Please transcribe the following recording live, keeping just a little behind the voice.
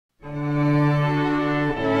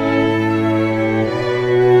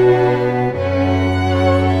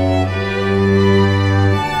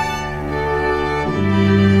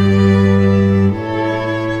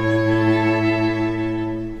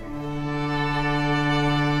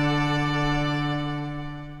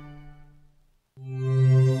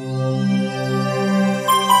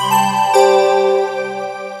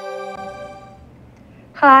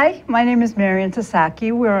My name is Marian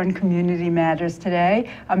Tasaki. We're on Community Matters today.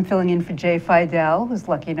 I'm filling in for Jay Fidel, who's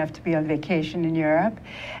lucky enough to be on vacation in Europe.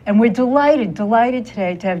 And we're delighted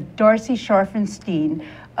today to have Darcie Scharfenstein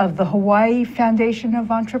of the Hawaii Foundation of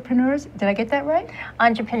Entrepreneurs. Did I get that right?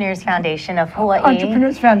 Entrepreneurs Foundation of Hawaii.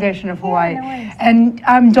 Entrepreneurs Foundation of Hawaii. Yeah, no worries. And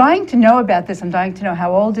I'm dying to know about this. I'm dying to know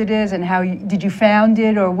how old it is and how did you found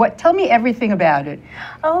it or what? Tell me everything about it.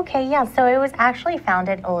 Okay, yeah. So it was actually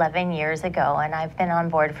founded 11 years ago, and I've been on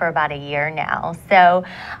board for about a year now. So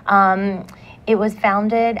it was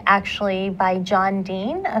founded actually by John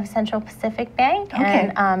Dean of Central Pacific Bank,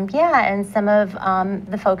 okay. and some of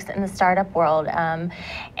the folks in the startup world.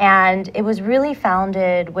 And it was really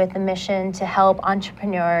founded with a mission to help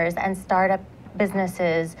entrepreneurs and startup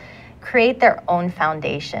businesses create their own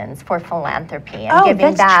foundations for philanthropy and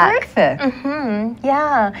giving back. Terrific.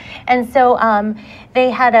 Yeah, and so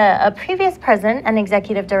they had a previous president and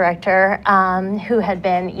executive director who had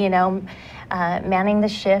been, manning the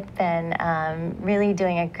ship and really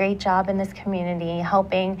doing a great job in this community,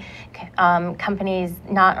 helping companies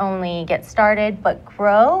not only get started but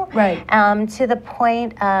grow to the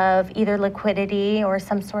point of either liquidity or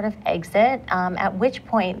some sort of exit, at which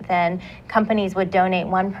point then companies would donate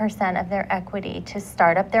 1% of their equity to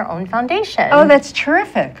start up their own foundation. Oh, that's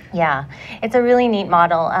terrific. Yeah, it's a really neat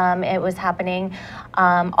model. It was happening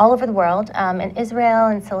all over the world, in Israel,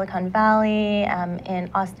 in Silicon Valley,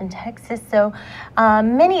 in Austin, Texas, so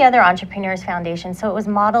many other entrepreneurs foundations. So it was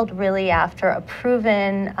modeled really after a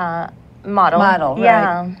proven model.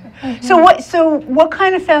 Yeah. Right. So what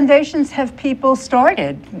kind of foundations have people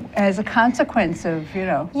started as a consequence of,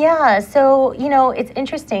 Yeah, so, it's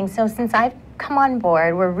interesting. So since I've come on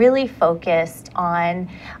board, we're really focused on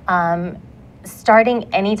starting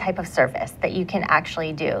any type of service that you can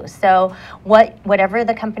actually do. So whatever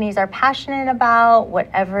the companies are passionate about,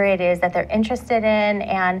 whatever it is that they're interested in,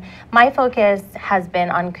 and my focus has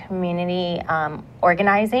been on community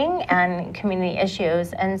organizing and community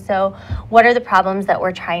issues. And so what are the problems that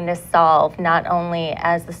we're trying to solve, not only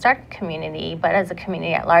as the startup community, but as a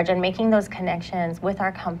community at large, and making those connections with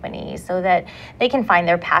our companies so that they can find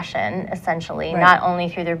their passion, essentially, not only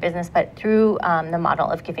through their business, but through the model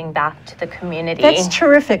of giving back to the community. That's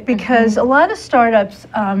terrific, because a lot of startups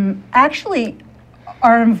actually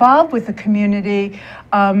are involved with the community.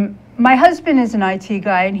 My husband is an IT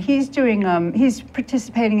guy, and he's doing he's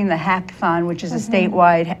participating in the hackathon, which is a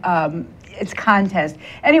statewide it's contest.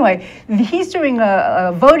 Anyway, he's doing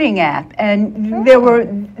a voting app, and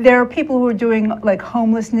there are people who are doing like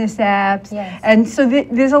homelessness apps, and so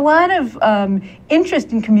there's a lot of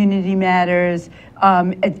interest in community matters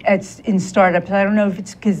in startups. I don't know if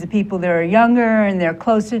it's because the people there are younger and they're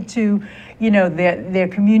closer to, their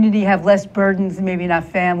community, have less burdens, maybe not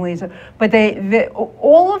families, but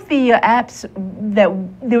all of the apps that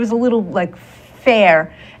there was a little like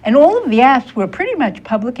fair, and all of the apps were pretty much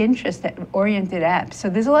public interest oriented apps. So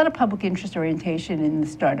there's a lot of public interest orientation in the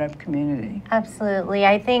startup community. Absolutely.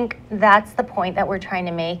 I think that's the point that we're trying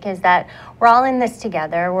to make, is that we're all in this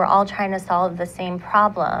together. We're all trying to solve the same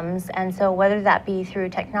problems. And so whether that be through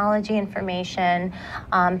technology, information,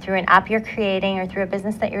 through an app you're creating, or through a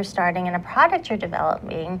business that you're starting and a product you're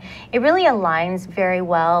developing, it really aligns very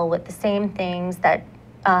well with the same things that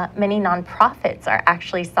many nonprofits are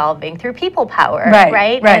actually solving through people power,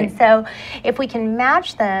 right? And so if we can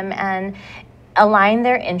match them and align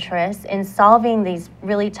their interests in solving these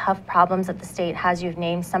really tough problems that the state has, you've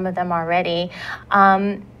named some of them already,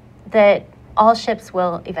 that all ships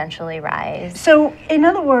will eventually rise. So in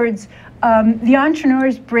other words, the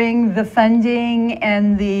entrepreneurs bring the funding,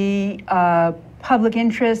 and the public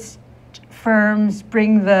interest firms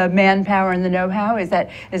bring the manpower and the know-how. Is that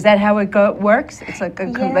how it works? It's like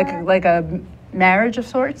a marriage of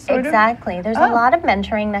sorts, sort of? Exactly. There's a lot of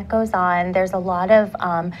mentoring that goes on. There's a lot of,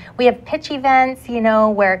 we have pitch events,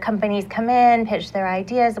 where companies come in, pitch their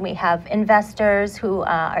ideas, and we have investors who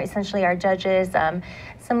are essentially our judges,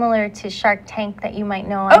 similar to Shark Tank that you might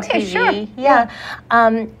know on TV. Sure. Yeah.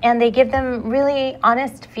 And they give them really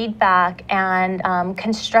honest feedback and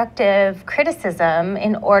constructive criticism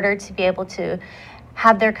in order to be able to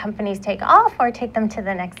have their companies take off or take them to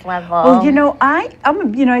the next level. Well, I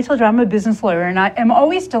told you I'm a business lawyer, and I am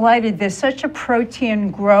always delighted there's such a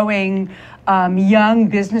protein growing young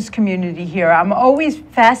business community here. I'm always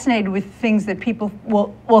fascinated with things that people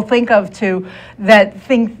will think of that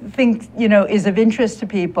is of interest to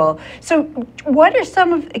people. So what are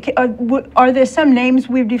some of, are there some names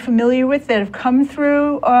we'd be familiar with that have come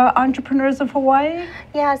through Entrepreneurs of Hawaii?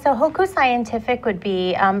 Yeah, so Hoku Scientific would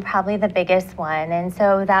be probably the biggest one. And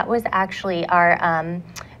so that was actually our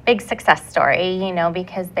big success story, you know,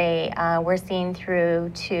 because they were seen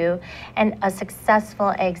through to a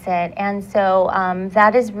successful exit. And so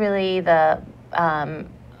that is really the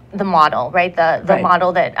model, right? The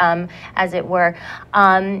model that, as it were.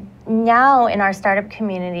 Now in our startup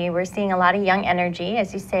community, we're seeing a lot of young energy,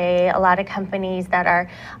 as you say, a lot of companies that are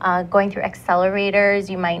going through accelerators.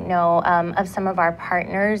 You might know of some of our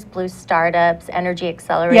partners, Blue Startups, Energy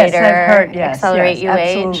Accelerator, yes, I've heard, yes, Accelerate yes, UH.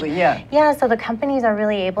 absolutely, yeah. Yeah, so the companies are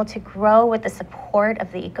really able to grow with the support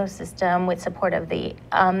of the ecosystem, with support of the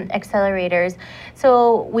accelerators.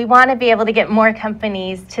 So we want to be able to get more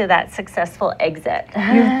companies to that successful exit.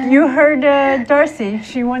 You heard Darcie.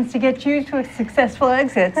 She wants to get you to a successful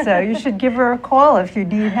exit, so you should give her a call if you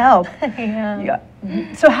need help. Yeah.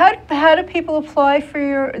 So how do people apply for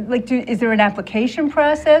your, like, is there an application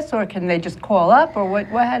process, or can they just call up, or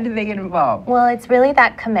how do they get involved? Well, it's really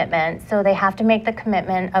that commitment. So they have to make the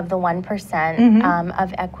commitment of the 1%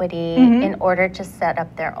 of equity in order to set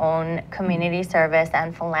up their own community service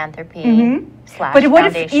and philanthropy slash But what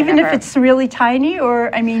if, foundation even if effort. it's really tiny,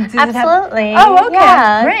 or, I mean, does Absolutely. it have... Oh, okay,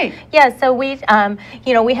 Yeah. great. Yeah, so we,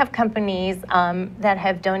 you know, we have companies that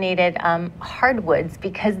have donated hardwoods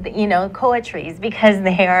because, you know, koa trees, because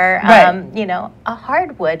they are, you know, a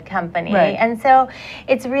hardwood company. Right. And so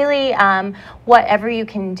it's really whatever you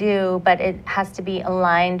can do, but it has to be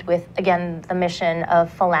aligned with, again, the mission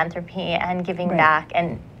of philanthropy and giving back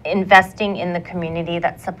and investing in the community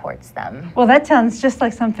that supports them. Well, that sounds just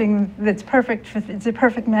like something that's perfect. It's a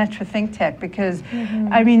perfect match for ThinkTech, because,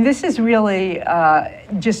 I mean, this is really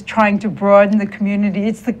just trying to broaden the community.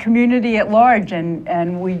 It's the community at large,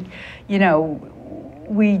 and we, you know,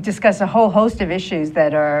 we discuss a whole host of issues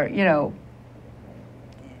that are, you know,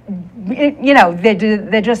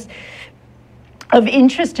 they're just of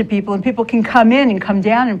interest to people, and people can come in and come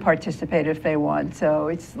down and participate if they want. So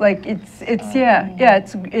it's like so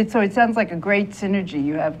it sounds like a great synergy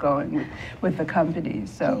you have going with the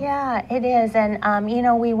companies. So yeah, it is, and you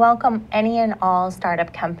know, we welcome any and all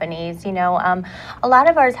startup companies. You know, a lot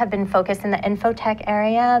of ours have been focused in the infotech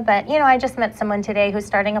area, but you know, I just met someone today who's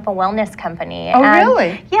starting up a wellness company. Oh,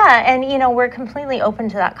 really? Yeah, and you know, we're completely open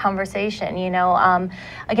to that conversation. You know,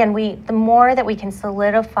 again, the more that we can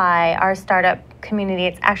solidify our startup community,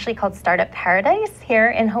 it's actually called Startup Paradise here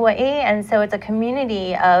in Hawaii, and so it's a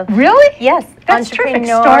community of yes, that's terrific.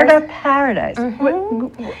 Startup Paradise.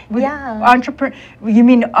 You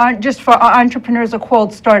mean just for entrepreneurs are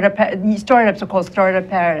called startups are called Startup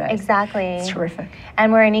Paradise. Exactly. It's terrific.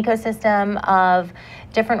 And we're an ecosystem of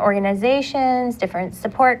different organizations, different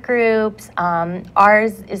support groups.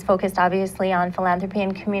 Ours is focused obviously on philanthropy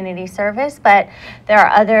and community service, but there are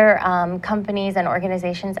other companies and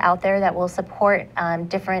organizations out there that will support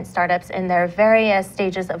different startups in their various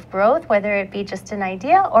stages of growth, whether it be just an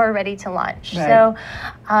idea or ready to launch. Right. So,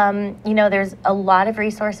 you know, there's a lot of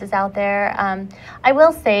resources out there. I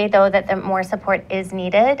will say, though, that the more support is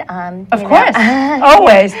needed. Of course,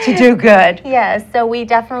 always, to do good. Yes, so we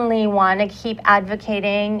definitely want to keep advocating,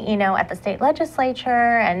 you know, at the state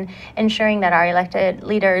legislature and ensuring that our elected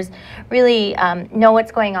leaders really know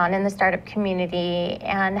what's going on in the startup community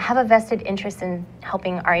and have a vested interest in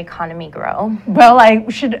helping our economy grow. Well, I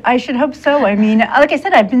should hope so. I mean, like I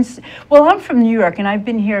said, I'm from New York, and I've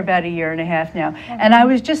been here about 1.5 years now, and I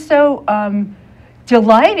was just so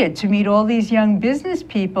delighted to meet all these young business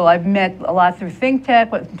people. I've met a lot through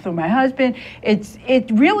ThinkTech, through my husband. It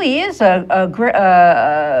really is an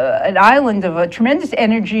island of a tremendous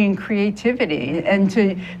energy and creativity, and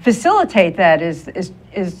to facilitate that is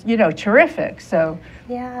you know, terrific. So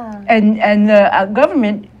yeah. And the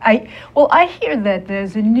government, I hear that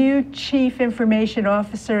there's a new chief information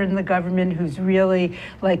officer in the government who's really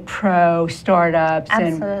like pro startups.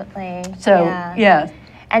 Absolutely. And so yeah.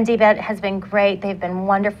 And DBET has been great. They've been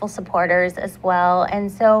wonderful supporters as well. And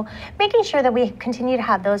so making sure that we continue to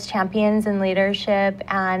have those champions in leadership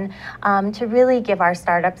and to really give our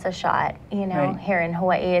startups a shot, you know, here in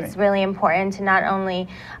Hawaii. It's really important to not only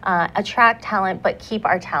attract talent, but keep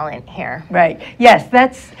our talent here. Right. Yes,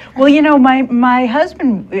 well, you know, my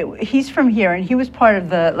husband, he's from here, and he was part of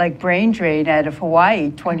the brain drain out of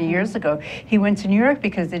Hawaii 20 years ago. He went to New York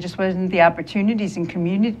because there just wasn't the opportunities in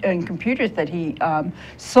computers that he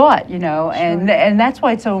sought, you know, and that's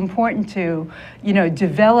why it's so important to, you know,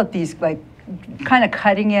 develop these kind of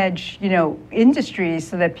cutting edge, you know, industries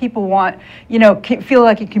so that people want, you know, feel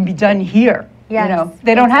like it can be done here. Yes, you know,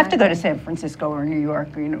 they don't have to go to San Francisco or New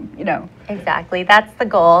York, you know. Exactly, that's the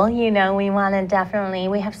goal. You know, we want to definitely,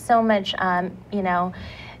 we have so much, you know,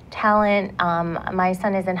 talent. My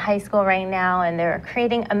son is in high school right now, and they're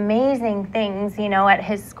creating amazing things, you know, at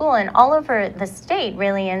his school and all over the state,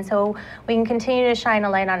 really. And so we can continue to shine a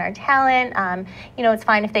light on our talent. You know, it's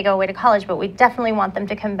fine if they go away to college, but we definitely want them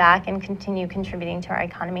to come back and continue contributing to our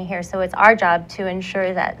economy here. So it's our job to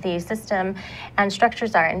ensure that the system and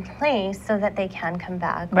structures are in place so that they can come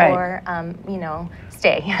back or, you know,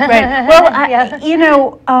 stay. Right. Well, you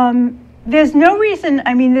know, there's no reason,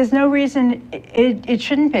 I mean, there's no reason it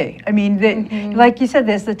shouldn't be. I mean, like you said,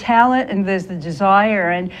 there's the talent and there's the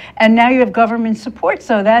desire, and now you have government support,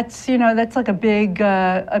 so that's, you know, that's like a big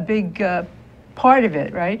part of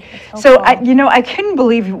it, right? So, you know, I couldn't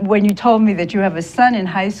believe when you told me that you have a son in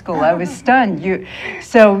high school. I was stunned.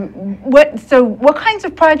 So what kinds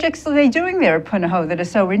of projects are they doing there at Punahou that are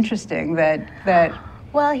so interesting that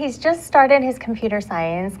Well, he's just started his computer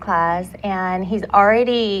science class, and he's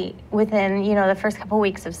already, within, you know, the first couple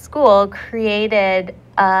weeks of school, created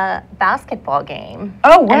a basketball game.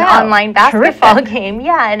 Oh, wow. An online basketball game,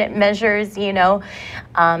 yeah, and it measures, you know,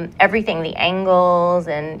 everything, the angles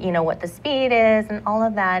and, you know, what the speed is and all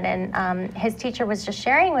of that. And his teacher was just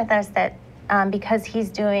sharing with us that because he's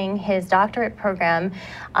doing his doctorate program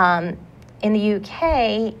in the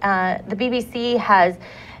UK, the BBC has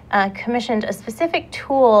commissioned a specific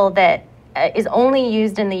tool that is only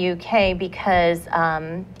used in the UK because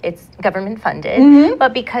it's government funded,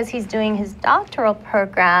 but because he's doing his doctoral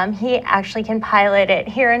program, he actually can pilot it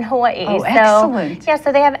here in Hawaii. Oh, excellent. Yeah,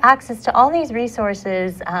 so they have access to all these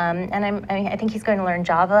resources, and I think he's going to learn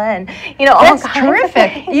Java and, you know, all That's kinds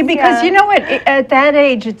terrific. of things. Because you know what, at that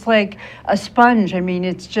age, it's like a sponge. I mean,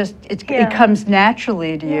 it's just, it comes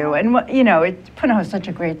naturally to you. And, you know, Punahou is such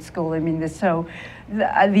a great school. I mean, there's so,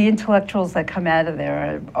 the intellectuals that come out of there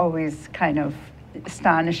are always kind of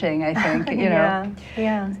astonishing, I think, you know.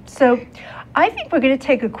 Yeah. So I think we're going to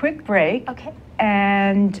take a quick break. Okay.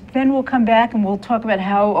 And then we'll come back and we'll talk about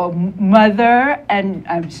how a mother and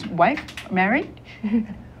wife, married?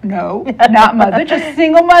 No, not mother, just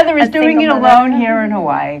single mother is doing it alone here in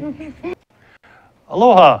Hawaii.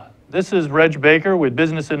 Aloha, this is Reg Baker with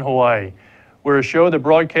Business in Hawaii. We're a show that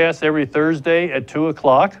broadcasts every Thursday at 2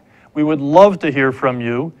 o'clock. We would love to hear from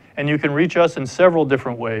you, and you can reach us in several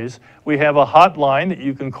different ways. We have a hotline that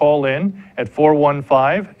you can call in at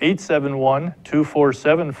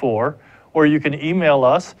 415-871-2474, or you can email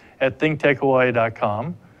us at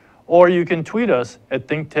thinktechhawaii.com, or you can tweet us at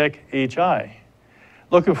thinktechhi.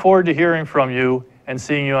 Looking forward to hearing from you and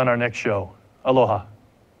seeing you on our next show. Aloha.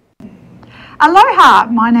 Aloha,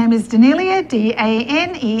 my name is Danelia,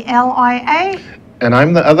 D-A-N-E-L-I-A. And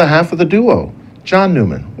I'm the other half of the duo, John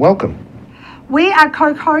Newman. Welcome. We are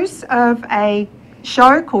co-hosts of a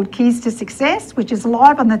show called Keys to Success, which is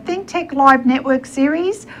live on the ThinkTech Live Network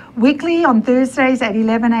series, weekly on Thursdays at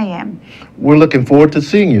 11 a.m. We're looking forward to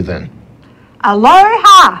seeing you then.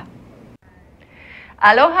 Aloha!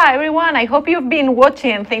 Aloha everyone, I hope you've been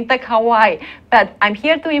watching ThinkTech Hawaii, but I'm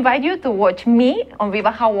here to invite you to watch me on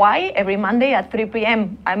Viva Hawaii every Monday at 3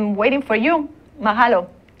 p.m. I'm waiting for you. Mahalo.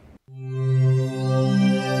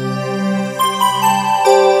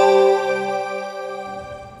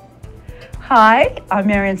 Hi, I'm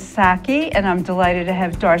Marian Sasaki, and I'm delighted to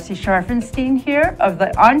have Darcie Scharfenstein here of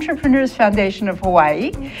the Entrepreneurs Foundation of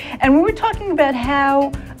Hawaii. And we were talking about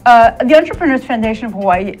how the Entrepreneurs Foundation of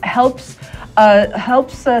Hawaii helps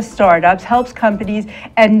startups, helps companies,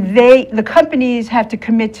 and the companies have to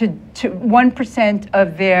commit to 1%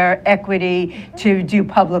 of their equity to do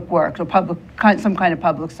public work or some kind of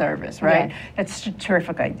public service, right? Yes. That's a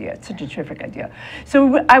terrific idea. It's such a terrific idea.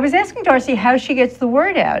 So I was asking Darcie how she gets the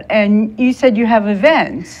word out, and you said you have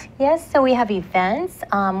events. Yes, so we have events.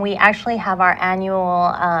 We actually have our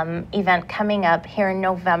annual event coming up here in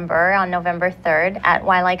November, on November 3rd at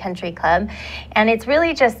Wailea Country Club. And it's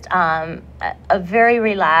really just a very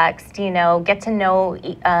relaxed, you know, get to know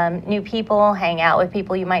new people, hang out with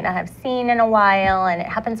people you might not have seen in a while, and it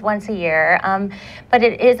happens once a year. But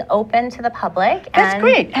it is open to the public. That's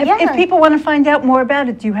great. If people want to find out more about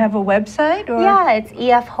it, do you have a website? Or? Yeah, it's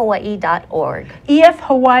efhawaii.org.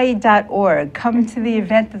 efhawaii.org. Come to the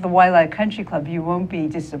event at the Wailea Country Club. You won't be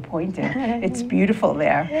disappointed. It's beautiful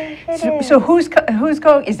there. So who's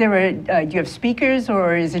going? Is there do you have speakers,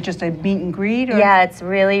 or is it just a meet and greet? Or? Yeah, it's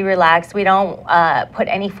really relaxed. We don't put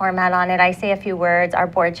any format on it. I say a few words, our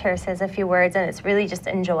board chair says a few words, and it's really just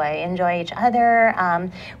enjoy. enjoy each other.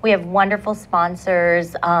 We have wonderful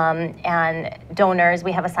sponsors and donors.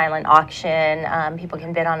 We have a silent auction. People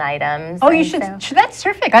can bid on items. Oh, you should. That's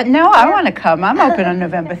terrific. I want to come. I'm open on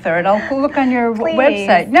November 3rd. I'll look on your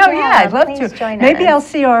website. No, yeah, I'd love to. Join maybe us. I'll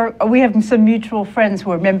see we have some mutual friends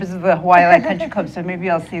who are members of the Hawaii Land Country Club, so maybe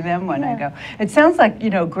I'll see them when I go. It sounds like,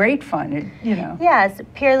 great fun, Yes,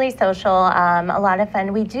 purely social, a lot of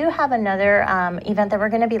fun. We do have another event that we're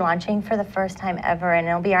going to be launching for the first time ever, and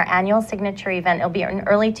it'll be our annual signature event. It'll be in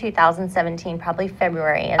early 2017, probably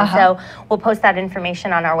February, and so we'll post that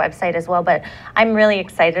information on our website as well. But I'm really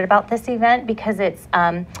excited about this event because it's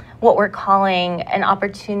what we're calling an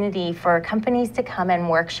opportunity for companies to come and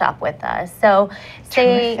workshop with us. So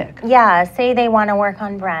say they want to work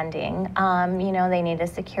on branding, they need to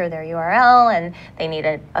secure their URL and they need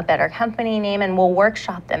a better company name, and we'll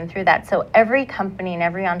workshop them through that. So every company and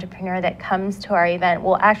every entrepreneur that comes to our event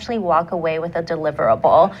will actually walk away with a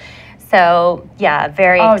deliverable. So yeah,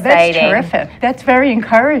 very exciting. Oh, that's terrific. That's very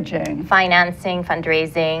encouraging. Financing,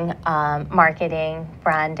 fundraising, marketing,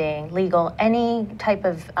 branding, legal, any type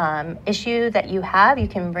of issue that you have, you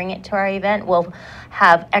can bring it to our event. We'll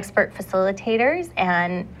have expert facilitators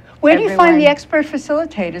and where do you find the expert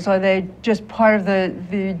facilitators? Are they just part of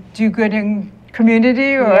the do-gooding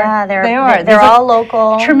community, or yeah, they are? They're all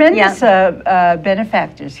local. Tremendous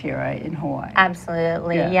benefactors here in Hawaii.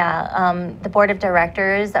 Absolutely, yeah. The board of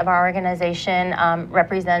directors of our organization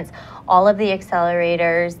represents all of the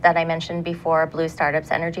accelerators that I mentioned before: Blue Startups,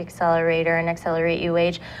 Energy Accelerator, and Accelerate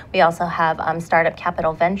UH. We also have Startup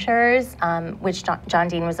Capital Ventures, which John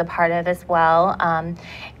Dean was a part of as well.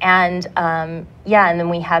 And then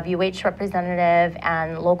we have UH representative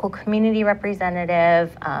and local community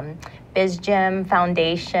representative, Biz Gym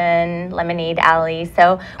Foundation, Lemonade Alley.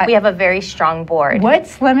 So we have a very strong board.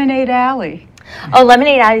 What's Lemonade Alley? Oh,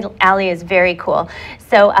 Lemonade Alley is very cool.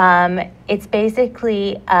 So it's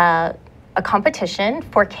basically a competition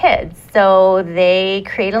for kids. So they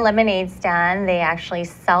create a lemonade stand. They actually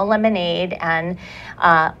sell lemonade, and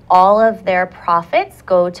all of their profits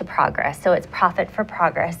go to progress. So it's profit for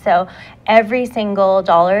progress. So every single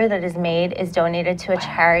dollar that is made is donated to a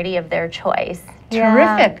charity of their choice.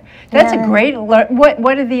 Terrific. That's a great.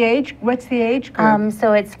 What's the age group?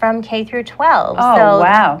 So it's from K through 12. Oh, so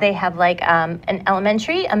wow. They have like an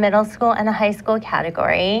elementary, a middle school, and a high school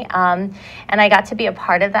category. And I got to be a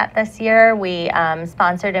part of that this year. We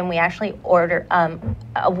sponsored and we actually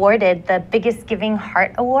awarded the Biggest Giving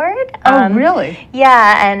Heart Award. Oh, really?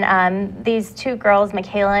 Yeah, and these two girls,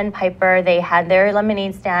 Michaela and Piper, they had their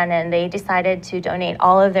lemonade stand, and they decided to donate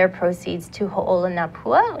all of their proceeds to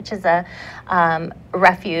Ho'olanapua, which is a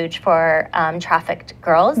refuge for trafficked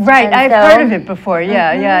girls. Right, and I've heard of it before.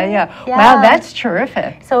 Yeah. Wow, that's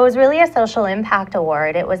terrific. So it was really a social impact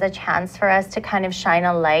award. It was a chance for us to kind of shine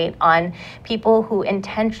a light on people who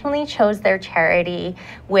intentionally chose their charity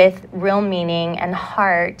with real meaning and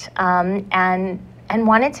heart, and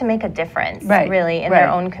wanted to make a difference, really, in their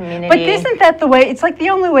own community. But isn't that the way? It's like the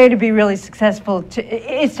only way to be really successful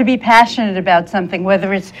is to be passionate about something,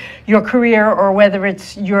 whether it's your career or whether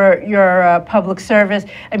it's your public service.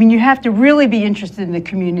 I mean, you have to really be interested in the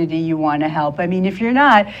community you want to help. I mean, if you're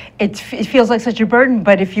not, it feels like such a burden.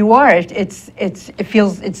 But if you are,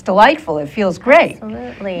 it's delightful. It feels great.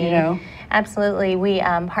 Absolutely. Absolutely. We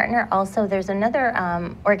partner also, there's another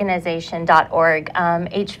organization, .org,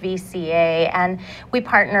 HVCA, and we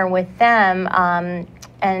partner with them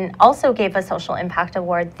and also gave a social impact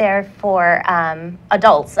award there for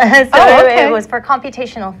adults. So it was for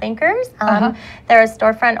computational thinkers. They're a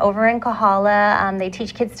storefront over in Kahala. They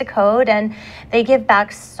teach kids to code, and they give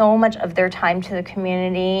back so much of their time to the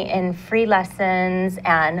community in free lessons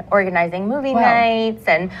and organizing movie nights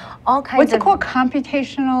and all kinds of... What's it called?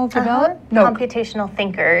 Computational development? No. Computational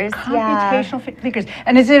thinkers. Computational thinkers.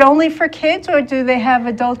 And is it only for kids, or do they have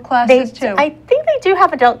adult classes too? I think they do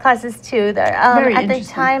have adult classes too. Very at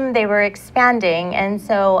the time they were expanding, and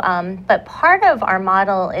so but part of our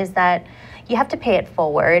model is that you have to pay it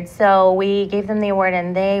forward. So we gave them the award,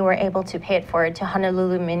 and they were able to pay it forward to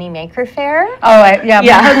Honolulu Mini Maker Fair. Oh, my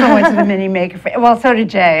husband went to the Mini Maker Fair. Well, so did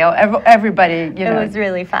Jay. Everybody, It was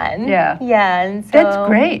really fun. Yeah. And so, that's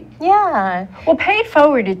great. Yeah. Well, pay it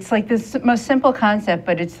forward. It's like this most simple concept,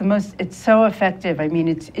 but it's so effective. I mean,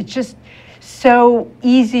 it's just so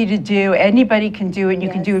easy to do. Anybody can do it. You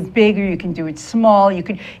can do it big or you can do it small.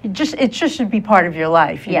 It just should be part of your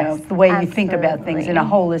life, you know, the way you think about things in a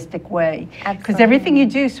holistic way. Because everything you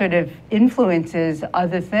do sort of influences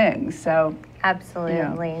other things. So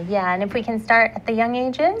Absolutely. Yeah. And if we can start at the young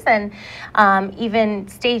ages and even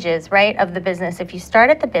stages, right, of the business, if you start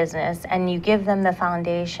at the business and you give them the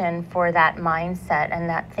foundation for that mindset and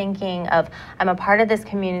that thinking of, I'm a part of this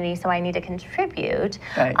community, so I need to contribute,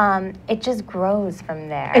 Right. It just grows from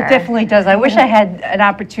there. It definitely does. I wish I had an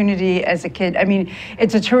opportunity as a kid. I mean,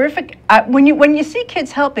 it's a terrific, when you see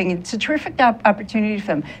kids helping, it's a terrific opportunity for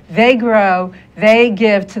them. They grow, they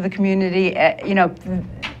give to the community, you know.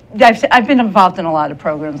 I've been involved in a lot of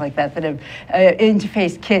programs like that have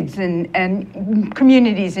interfaced kids and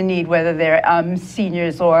communities in need, whether they're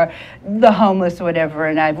seniors or the homeless or whatever,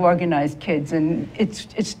 and I've organized kids, and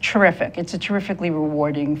it's terrific. It's a terrifically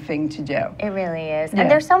rewarding thing to do. It really is. Yeah.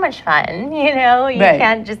 And they're so much fun, you know. You Right.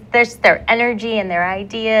 can't just, there's their energy and their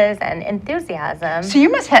ideas and enthusiasm. So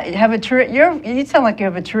you must have you sound like you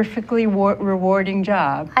have a terrifically rewarding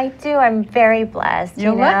job. I do. I'm very blessed.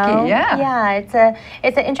 You're you know? lucky, yeah. Yeah,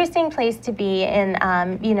 it's an interesting place to be in,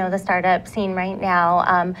 you know, the startup scene right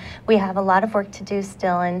now. We have a lot of work to do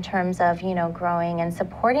still in terms of, you know, growing and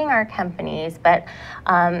supporting our companies, but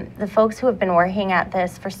the folks who have been working at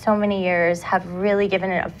this for so many years have really given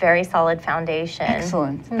it a very solid foundation.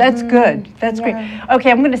 Excellent. That's good. That's great. Okay,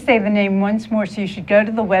 I'm going to say the name once more, so you should go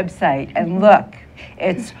to the website and look.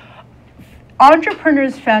 It's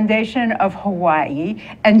Entrepreneurs Foundation of Hawaii,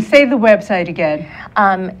 and say the website again.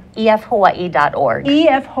 EFHawaii.org.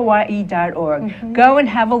 EFHawaii.org. Go and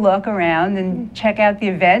have a look around and check out the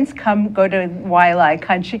events. Go to Wailai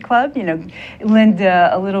Country Club, you know, lend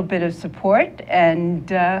a little bit of support,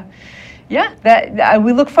 and yeah,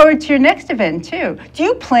 we look forward to your next event too. Do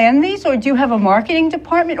you plan these, or do you have a marketing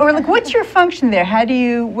department, or like what's your function there?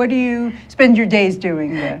 What do you spend your days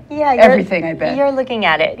doing there? Yeah, everything, I bet. You're looking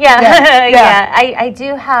at it. Yeah, Yeah. yeah. I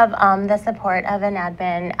do have the support of an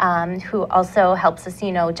admin who also helps us,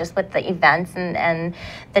 you know, just with the events and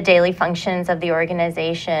the daily functions of the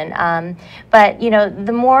organization. But you know,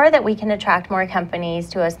 the more that we can attract more companies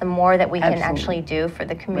to us, the more that we can actually do for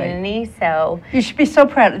the community. Right. So you should be so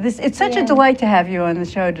proud of this. It's such a delight to have you on the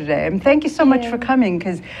show today. And thank you so much for coming,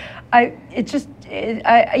 because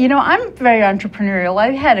you know, I'm very entrepreneurial.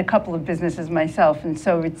 I've had a couple of businesses myself, and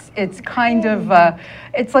so it's kind of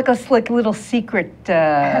it's like a little secret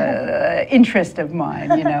interest of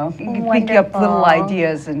mine, you know, thinking up little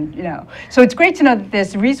ideas, and you know. So it's great to know that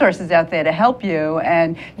there's resources out there to help you,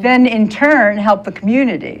 and then in turn help the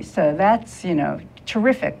community. So that's, you know,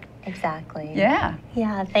 terrific. Exactly. Yeah.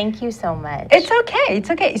 Yeah, thank you so much. It's okay.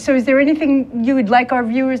 It's okay. So is there anything you would like our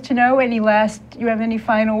viewers to know? You have any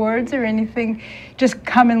final words or anything? Just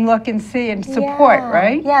come and look and see and support,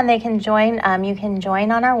 right? Yeah, and they can join. You can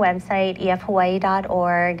join on our website,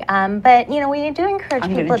 efhawaii.org. But, you know, we do encourage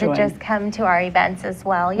people to just come to our events as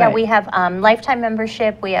well. Yeah, we have lifetime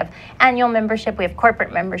membership, we have annual membership, we have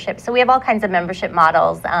corporate membership. So we have all kinds of membership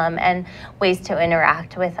models and ways to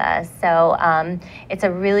interact with us. So it's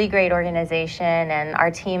a really great organization, and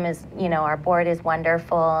our team is, you know, our board is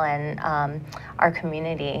wonderful, and our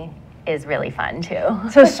community is really fun too.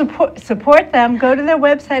 So support them. Go to their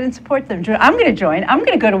website and support them. I'm going to join. I'm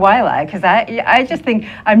going to go to Wailai, because I just think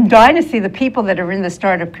I'm dying to see the people that are in the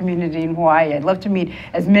startup community in Hawaii. I'd love to meet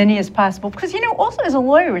as many as possible, because, you know, also as a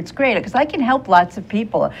lawyer, it's great because I can help lots of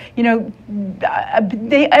people. You know,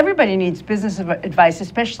 everybody needs business advice,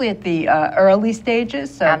 especially at the early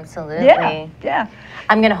stages. So, absolutely. Yeah.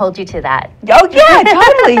 I'm going to hold you to that. Oh, yeah,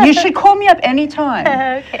 totally. You should call me up anytime.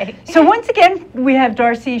 Okay. So once again, we have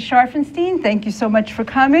Darcie Scharfenstein. Thank you so much for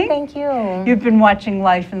coming. Thank you. You've been watching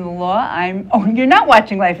Life in the Law. You're not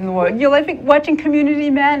watching Life in the Law. You're watching Community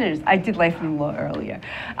Matters. I did Life in the Law earlier.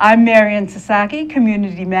 I'm Marian Sasaki,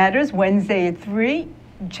 Community Matters, Wednesday at 3,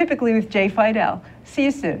 typically with Jay Fidel. See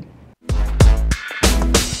you soon.